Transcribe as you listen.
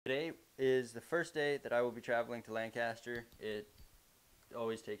Today is the first day that I will be traveling to Lancaster. It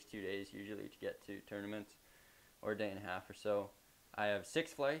always takes 2 days usually to get to tournaments, or a day and a half or so. I have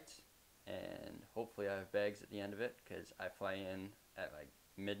 6 flights, and hopefully I have bags at the end of it, because I fly in at like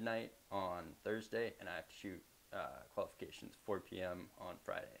midnight on Thursday, and I have to shoot qualifications 4 p.m. on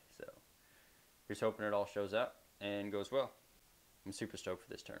Friday. So here's hoping it all shows up and goes well. I'm super stoked for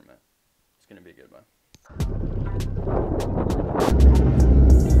this tournament. It's going to be a good one.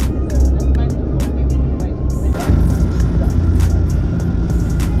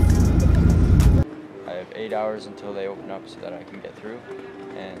 I have 8 hours until they open up so that I can get through,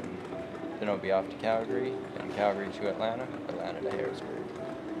 and then I'll be off to Calgary, and Calgary to Atlanta, Atlanta to Harrisburg.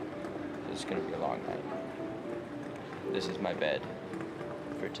 This is going to be a long night. This is my bed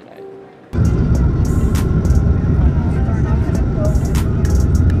for tonight.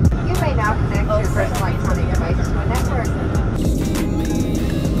 You may now connect your personal electronic devices to a network.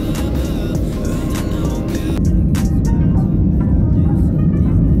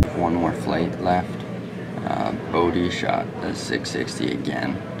 One more flight left. Bodie shot a 660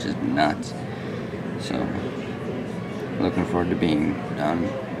 again, which is nuts. So, looking forward to being done.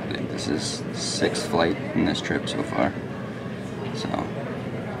 I think this is 6th flight in this trip so far. So,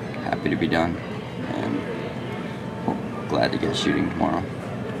 happy to be done, and glad to get shooting tomorrow.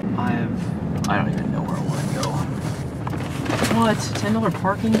 I don't even know where I want to go. What? $10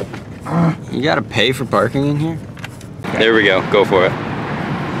 parking? You gotta pay for parking in here? There we go, go for it.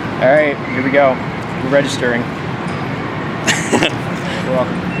 Alright, here we go. We're registering. You're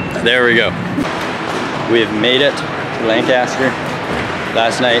welcome. There we go. We have made it to Lancaster.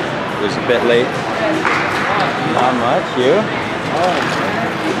 Last night was a bit late. Not much, you?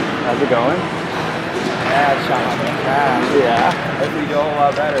 How's it going? Yeah, it's shot my fast. Yeah. Hopefully you do a whole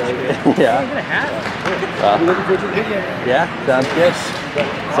lot better. Yeah. I'm gonna have it. You looking for your video? Yeah, sounds good.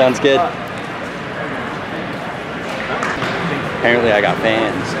 Sounds good. Apparently I got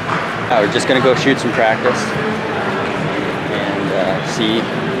fans. We're just gonna go shoot some practice and see.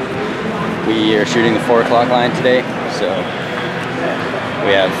 We are shooting the 4 o'clock line today, so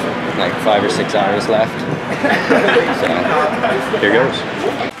we have like 5 or 6 hours left. So here goes.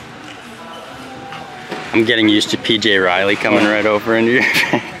 I'm getting used to PJ Riley coming right over into your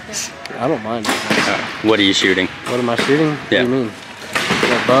face. I don't mind. What are you shooting? What am I shooting? Yeah. What do you mean?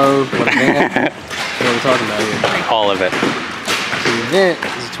 What bow? What event? What are we talking about here? All of it. The event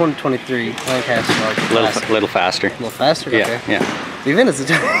is 2023 Lancaster Archery. Little faster. A little faster? Yeah, okay. yeah. The event is the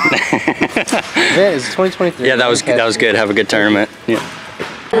event is 2023. Yeah, that was good. Have a good tournament. Yeah.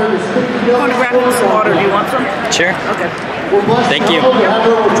 Going to grab you some water. Do you want some? Sure. Okay. Thank you. We have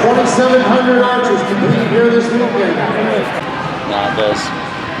over 2,700 archers competing here this weekend. Nah, it does.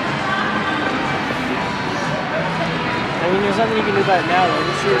 I mean, there's nothing you can do about it now. Though.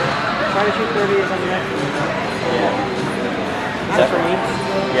 Just shoot. Try to shoot 30 or something. Yeah. Not for me.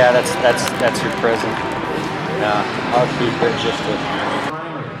 Yeah, that's your present. Nah, I'll keep it just to.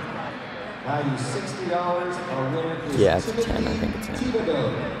 Value $60. Our winner is Yeah, it's a 10. I think it's a 10.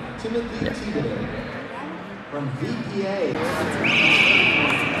 Timothy Yeah. Thibodeau from VPA.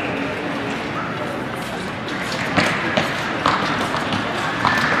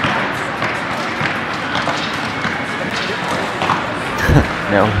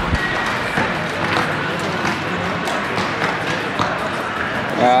 No.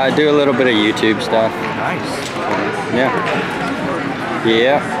 I do a little bit of YouTube stuff. Nice. Yeah.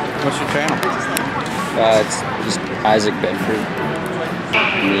 Yeah. What's your channel? It's just Isaac Bedford.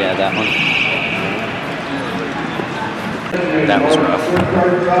 Yeah, that one. That was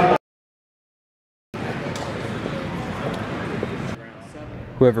rough.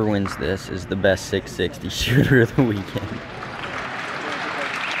 Whoever wins this is the best 660 shooter of the weekend.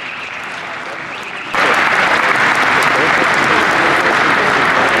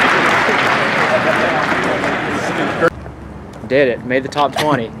 Did it. Made the top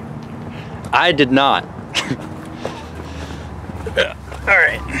 20. I did not.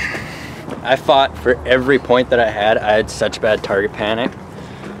 Alright. I fought for every point that I had. I had such bad target panic.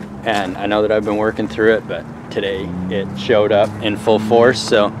 And I know that I've been working through it, but today it showed up in full force.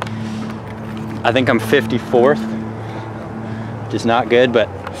 So I think I'm 54th, which is not good, but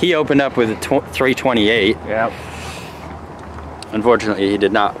he opened up with a 328. Yep. Unfortunately, he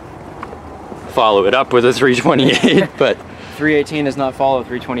did not follow it up with a 328, but 318 does not follow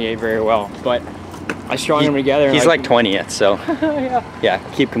 328 very well, but I strung them together. And he's like 20th, so yeah,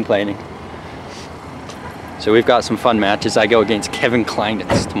 keep complaining. So we've got some fun matches. I go against Kevin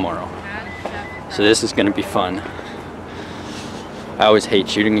Kleinitz tomorrow, so this is going to be fun. I always hate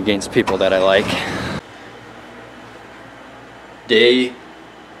shooting against people that I like. Day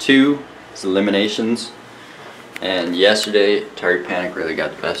 2 is eliminations. And yesterday, target panic really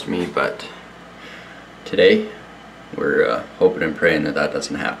got the best of me, but today, we're hoping and praying that that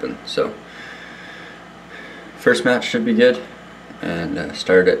doesn't happen. So, first match should be good, and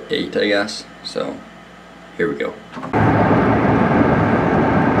start at 8, I guess. So, here we go.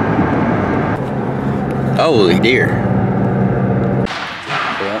 Holy dear.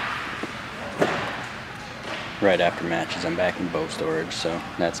 Well, right after matches, I'm back in bow storage, so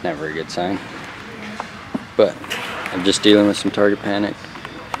that's never a good sign. But I'm just dealing with some target panic,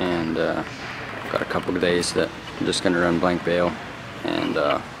 and got a couple of days that I'm just gonna run blank bail, and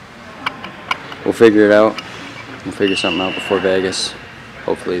we'll figure it out. We'll figure something out before Vegas.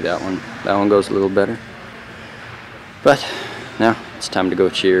 Hopefully that one goes a little better. But now it's time to go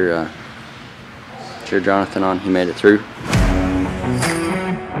cheer Jonathan on. He made it through.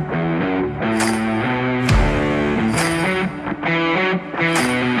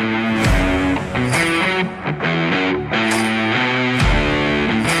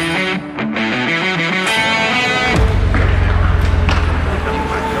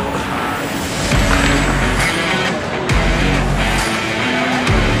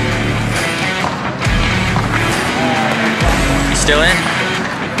 Still in?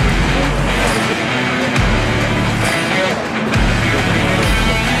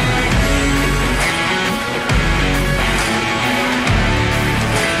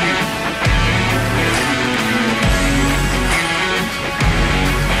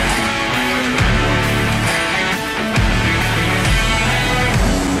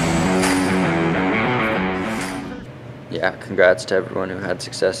 Yeah, congrats to everyone who had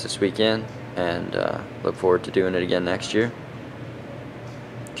success this weekend, and look forward to doing it again next year.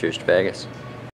 Cheers to Vegas.